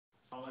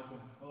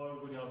Assalamualaikum. Hello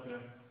everybody out there.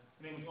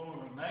 My name is Omar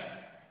McKnight.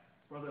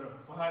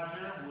 Brother Fahad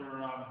here.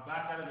 We're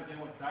back at it again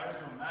with DIARIES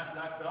from Matt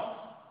Black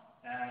Belt.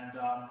 And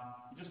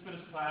we just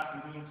finished class.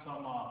 We're doing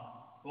some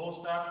bow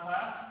staff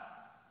class.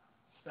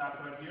 Staff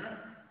right here,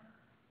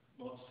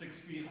 about 6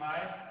 feet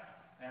high.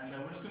 And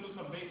we're just going to do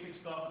some basic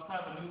stuff. It's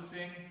kind of a new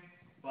thing,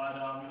 but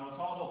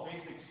it's all about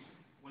basics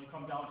when you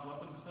come down to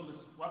weapons.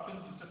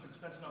 Weapons is just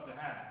extension of the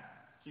hand.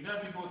 So you got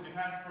to be good with your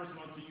hands first in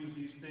order to use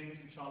these things,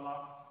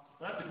 inshallah.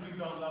 But at the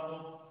degree belt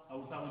level,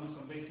 we thought we'd do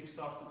some basic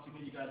stuff to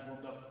get you guys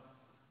warmed up.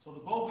 So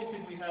the bow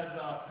basically has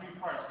 3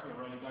 parts to it,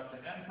 right? You got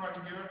the end part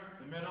here,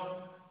 the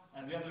middle,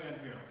 and the other end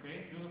here,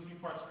 okay? These are the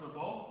 3 parts to the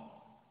bow.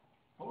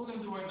 What we're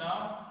going to do right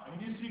now,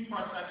 these 3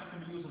 parts actually can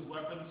be used as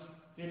weapons,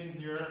 hitting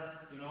here,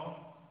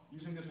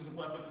 using this as a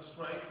weapon to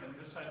strike, and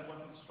this side a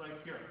weapon to strike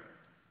here.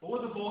 But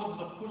with the bow, it's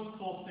a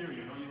push-pull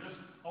theory, You're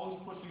just always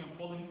pushing and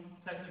pulling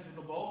techniques with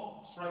the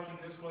bow, striking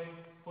this way,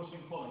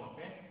 pushing, pulling,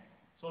 okay?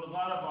 So there's a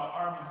lot of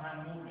arm and hand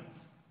movements.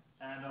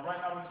 And right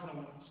now we're just going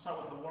to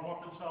start with the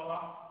warm-up,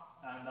 inshallah.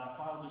 And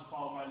just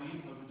follow my lead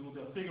as we do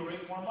the figure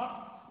 8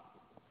 warm-up.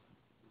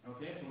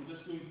 Okay, so we're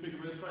just doing figure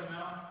 8 right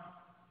now.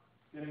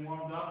 Getting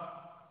warmed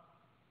up.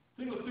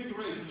 The thing with figure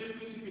 8 is just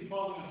basically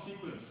following a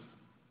sequence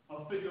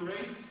of figure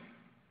 8.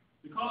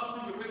 We call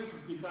it figure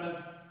 8 because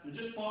you're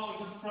just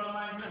following this front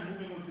line here and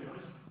moving with it.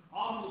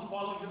 All of us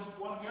following this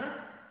one here,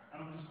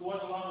 and I'm just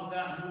going along with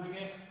that, moving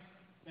it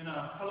in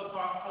a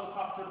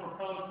helicopter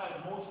propeller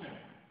type motion.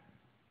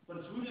 But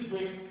it's really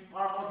great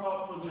arm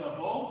workout for the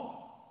bow.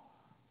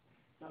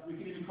 That we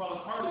can even call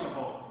it cardio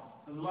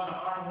bow. There's a lot of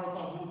arm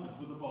workout movements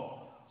with the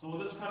bow. So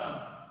we'll just kind of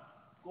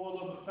go a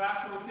little bit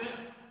faster with it,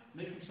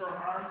 making sure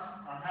our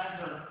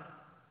hands are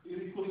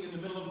equally in the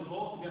middle of the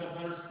bow to get a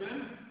better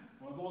spin.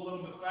 We'll go a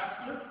little bit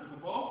faster with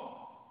the bow.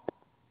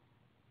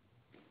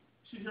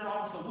 You should hear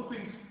almost a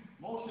whipping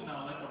motion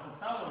now, like a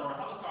propeller or a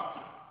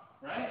helicopter,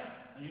 right?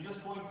 And you're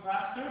just going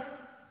faster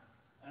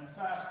and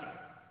faster.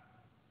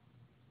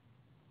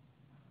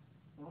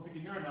 I don't know if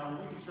you can hear it now,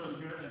 but we can surely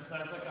hear it. It's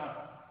like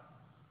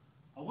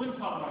a wind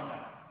tunnel right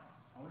now.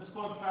 And we're just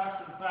going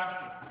faster and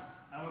faster.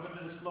 And we're going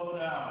to just slow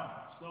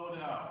down, slow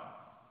down.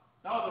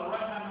 That was the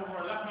right hand over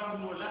our left hand,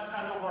 over left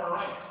hand over our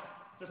right.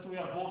 Just so we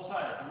have both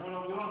sides. We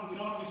don't have to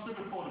be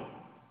sugar-coated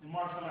in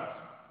martial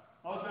arts.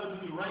 All you got to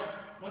do your right,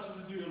 much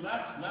as you do your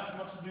left, much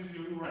as you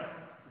do your right.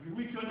 If you're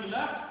weak on your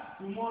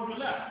left, do more of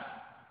your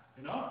left.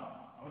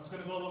 I'm just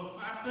going to go a little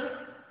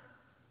faster.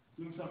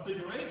 Doing some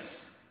figure 8s.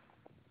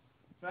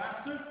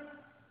 Faster.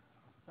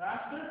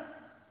 Faster.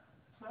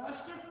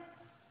 Faster.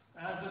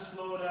 And just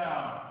slow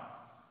down.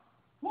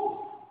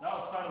 Whew! That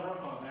was quite a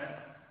workout, man.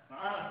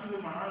 I'm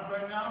feeling my arms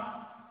right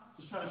now.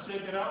 Just trying to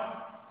shake it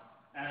out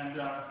and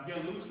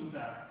get loose with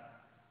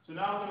that. So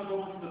now we're going to go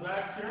over to the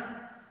back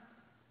here.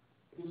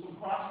 Do some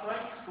cross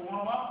strikes to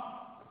warm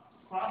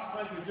up. Cross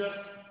strike is just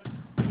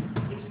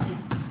basically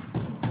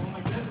going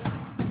like this,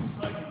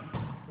 striking.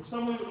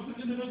 If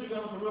this individual guy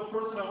was a real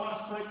person, I want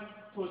to strike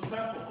to his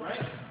temple,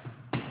 right?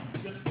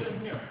 Just get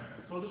him here.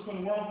 So we're just going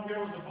to warm up here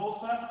with the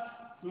bow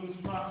set, doing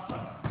some cross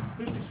strikes.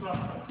 50 cross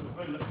strikes.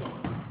 Ready, let's go.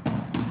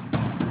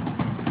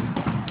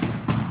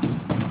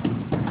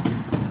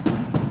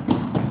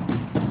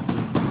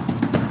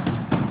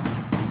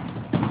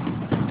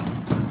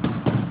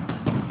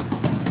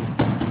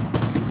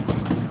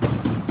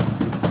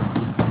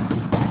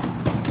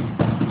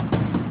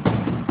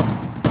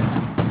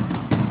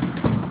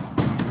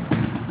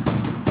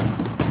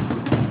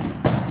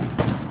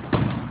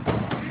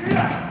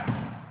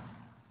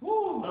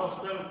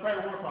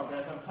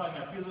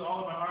 I feel it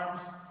all in my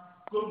arms.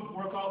 Good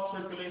workout,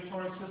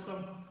 circulatory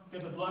system,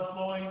 get the blood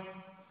flowing.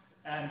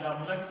 And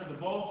we like to the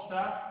bow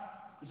staff.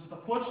 This is the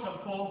push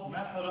and pull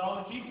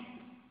methodology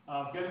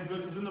of getting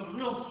good. Because in the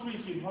real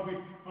streets, you probably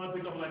want to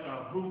think of like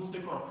a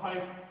broomstick or a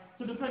pipe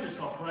to defend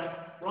yourself, right?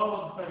 We're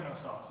always defending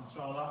ourselves,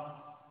 inshallah.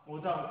 And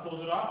with that, we'll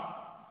close it off.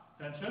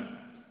 Attention.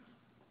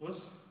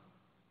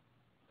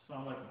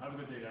 Assalamu alaikum. Have a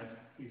good day, guys.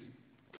 Peace.